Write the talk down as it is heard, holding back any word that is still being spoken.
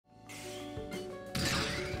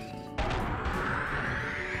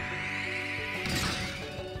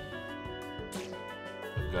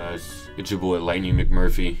guys? It's your boy Lightning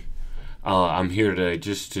McMurphy. I'm here today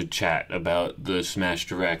just to chat about the Smash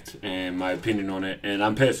Direct and my opinion on it, and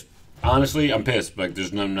I'm pissed. Honestly, I'm pissed. Like,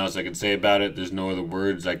 there's nothing else I can say about it. There's no other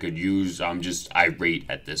words I could use. I'm just irate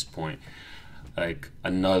at this point. Like,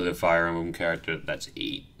 another Fire Emblem character, that's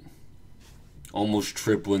 8. Almost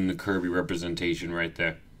tripling the Kirby representation right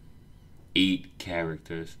there. 8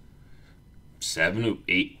 characters. 7 of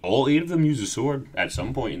 8, all 8 of them use a sword at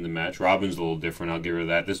some point in the match. Robin's a little different, I'll give her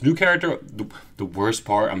that. This new character, the worst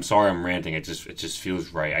part, I'm sorry I'm ranting, it just feels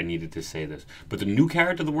right. I needed to say this. But the new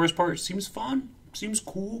character, the worst part, seems fun. Seems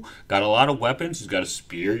cool. Got a lot of weapons. He's got a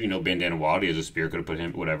spear. You know, Bandana Wild, he has a spear. Could have put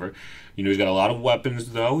him, whatever. You know, he's got a lot of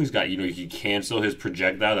weapons, though. He's got, you know, he can cancel his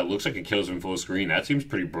projectile. That looks like it kills him full screen. That seems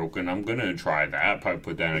pretty broken. I'm going to try that. Probably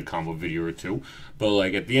put that in a combo video or two. But,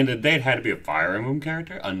 like, at the end of the day, it had to be a Fire Emblem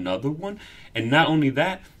character. Another one. And not only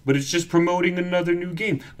that, but it's just promoting another new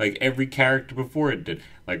game. Like every character before it did.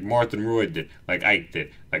 Like Martha Roy did. Like Ike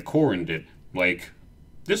did. Like Corrin did. Like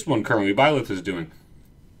this one currently Violet is doing.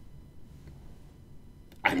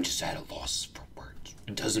 I'm just at a loss for words.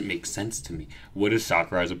 It doesn't make sense to me. What is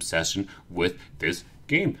Sakurai's obsession with this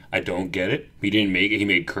game? I don't get it. He didn't make it. He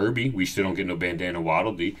made Kirby. We still don't get no Bandana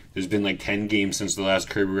Waddle Dee. There's been like 10 games since the last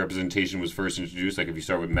Kirby representation was first introduced. Like if you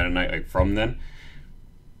start with Meta Knight, like from then,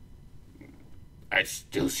 I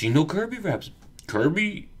still see no Kirby reps.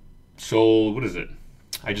 Kirby sold, what is it?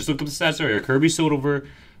 I just looked at the stats earlier. Kirby sold over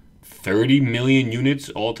 30 million units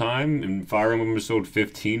all time, and Fire Emblem has sold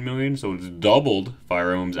 15 million, so it's doubled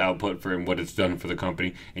Fire Emblem's output for what it's done for the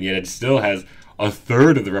company, and yet it still has a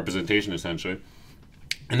third of the representation, essentially.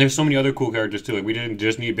 And there's so many other cool characters, too. Like, we didn't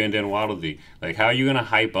just need Bandana Waddle Dee. Like, how are you going to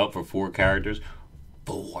hype up for 4 characters?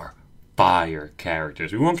 4 fire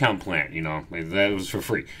characters. We won't count Plant, you know. Like, that was for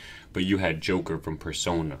free. But you had Joker from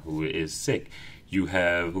Persona, who is sick. You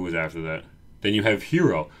have, who was after that? Then you have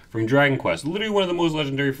Hero from Dragon Quest, literally one of the most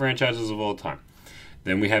legendary franchises of all time.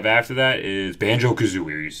 Then we have after that is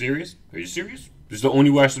Banjo-Kazooie. Are you serious? Are you serious? This is the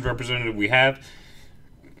only Western representative we have.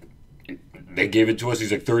 They gave it to us.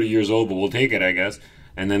 He's like 30 years old, but we'll take it, I guess.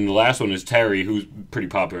 And then the last one is Terry, who's pretty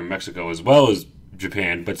popular in Mexico as well as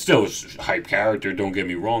Japan, but still a hype character, don't get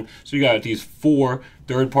me wrong. So you got these 4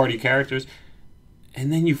 third-party characters. And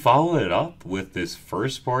then you follow it up with this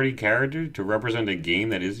first-party character to represent a game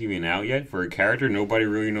that isn't even out yet for a character nobody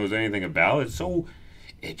really knows anything about.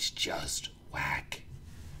 It's just whack.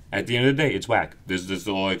 At the end of the day, it's whack. This is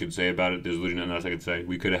all I can say about it. There's literally nothing else I can say.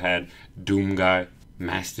 We could have had Doom Guy,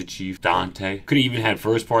 Master Chief, Dante. Could have even had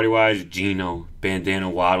first-party-wise Gino, Bandana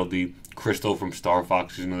Waddle Dee, Crystal from Star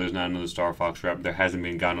Fox. You know, there's not another Star Fox rep. There hasn't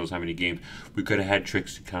been God knows how many games. We could have had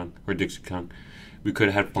Trixie Kong or Dixie Kong. We could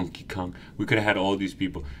have had Funky Kong. We could have had all these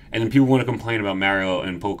people. And then people want to complain about Mario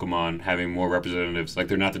and Pokemon having more representatives. Like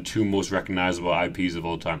they're not the 2 most recognizable IPs of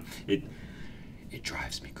all time. It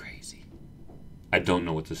drives me crazy. I don't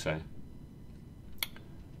know what to say.